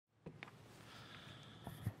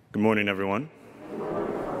Good morning, everyone.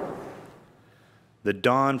 The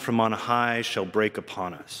dawn from on high shall break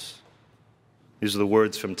upon us. These are the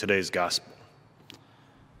words from today's gospel.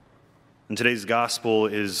 And today's gospel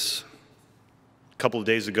is, a couple of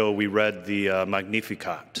days ago, we read the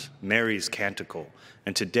Magnificat, Mary's canticle.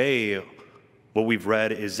 And today, what we've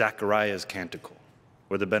read is Zechariah's canticle,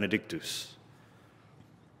 or the Benedictus.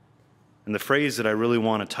 And the phrase that I really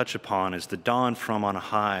want to touch upon is the dawn from on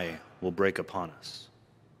high will break upon us.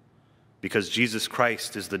 Because Jesus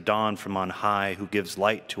Christ is the dawn from on high who gives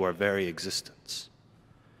light to our very existence.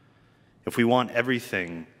 If we want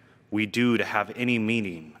everything we do to have any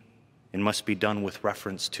meaning, it must be done with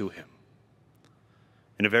reference to him.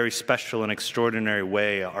 In a very special and extraordinary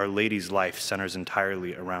way, Our Lady's life centers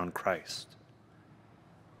entirely around Christ.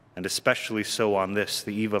 And especially so on this,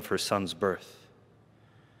 the eve of her son's birth.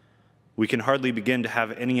 We can hardly begin to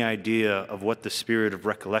have any idea of what the spirit of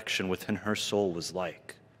recollection within her soul was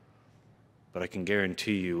like. But I can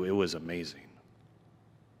guarantee you it was amazing.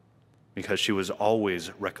 Because she was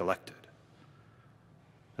always recollected.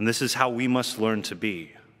 And this is how we must learn to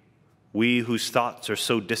be. We whose thoughts are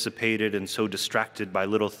so dissipated and so distracted by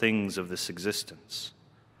little things of this existence.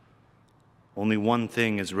 Only one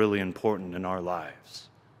thing is really important in our lives.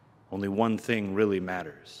 Only one thing really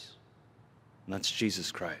matters. And that's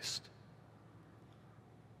Jesus Christ.